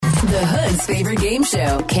The Hood's favorite game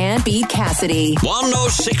show, Can't Beat Cassidy.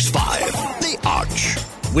 1065, The Arch.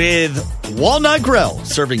 With Walnut Grill,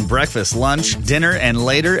 serving breakfast, lunch, dinner, and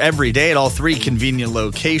later every day at all three convenient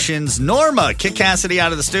locations. Norma, kick Cassidy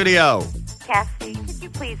out of the studio. Cassidy, could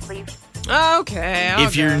you please leave? Okay.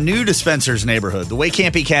 If you're new to Spencer's neighborhood, the way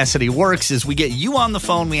Can't Be Cassidy works is we get you on the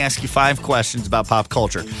phone. We ask you 5 questions about pop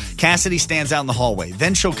culture. Cassidy stands out in the hallway.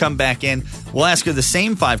 Then she'll come back in. We'll ask her the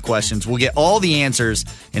same 5 questions. We'll get all the answers.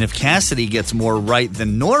 And if Cassidy gets more right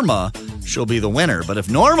than Norma, she'll be the winner. But if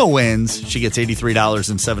Norma wins, she gets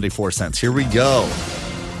 $83.74. Here we go.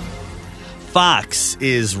 Fox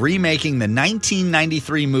is remaking the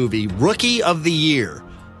 1993 movie Rookie of the Year.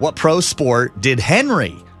 What pro sport did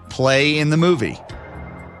Henry play in the movie?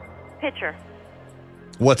 Pitcher.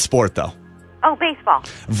 What sport, though? Oh, baseball.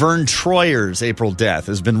 Vern Troyer's April death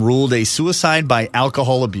has been ruled a suicide by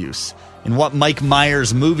alcohol abuse. In what Mike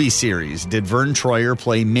Myers movie series did Vern Troyer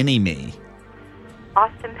play Mini-Me?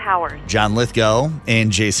 Austin Powers. John Lithgow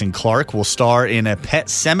and Jason Clarke will star in a Pet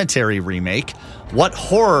Sematary remake. What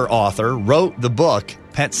horror author wrote the book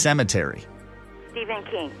Pet Sematary? Stephen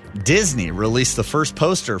King. Disney released the first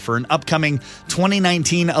poster for an upcoming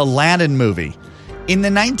 2019 Aladdin movie. In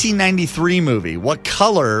the 1993 movie, what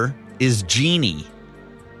color is Genie?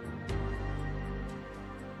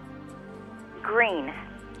 Green.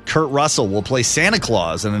 Kurt Russell will play Santa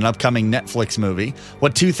Claus in an upcoming Netflix movie.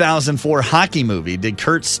 What 2004 hockey movie did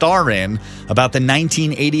Kurt star in about the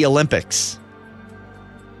 1980 Olympics?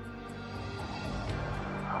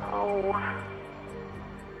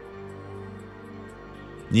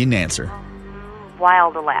 Need an answer.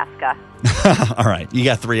 Wild Alaska. All right. You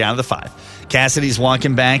got 3 out of the 5. Cassidy's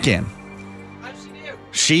walking back in. How'd she do?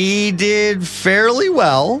 She did fairly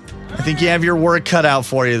well. I think you have your work cut out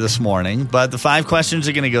for you this morning, but the 5 questions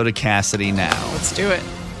are going to go to Cassidy now. Let's do it.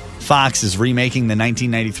 Fox is remaking the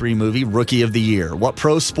 1993 movie Rookie of the Year. What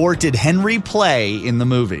pro sport did Henry play in the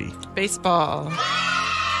movie? Baseball.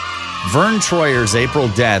 Vern Troyer's April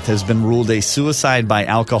death has been ruled a suicide by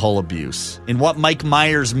alcohol abuse. In what Mike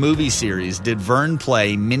Myers movie series did Vern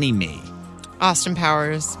play Mini-Me? Austin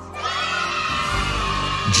Powers.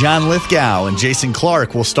 John Lithgow and Jason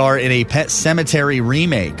Clarke will star in a Pet Sematary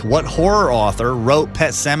remake. What horror author wrote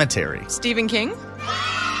Pet Sematary? Stephen King.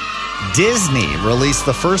 Disney released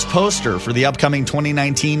the first poster for the upcoming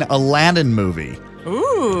 2019 Aladdin movie.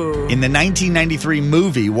 Ooh. In the 1993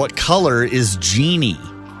 movie, what color is Genie?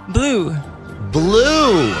 Blue.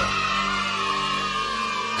 Blue.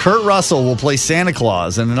 Kurt Russell will play Santa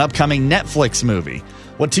Claus in an upcoming Netflix movie.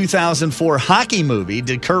 What 2004 hockey movie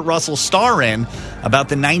did Kurt Russell star in about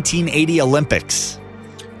the 1980 Olympics?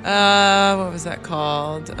 What was that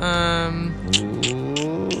called?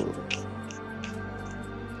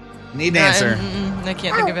 Need an answer. I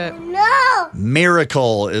can't think of it.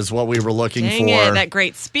 Miracle is what we were looking Dang for. it, that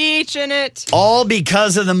great speech in it. All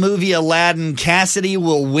because of the movie Aladdin. Cassidy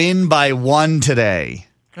will win by 1 today.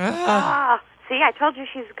 See, I told you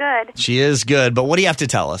she's good. She is good, but what do you have to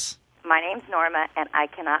tell us? My name's Norma, and I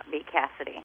cannot beat Cassidy.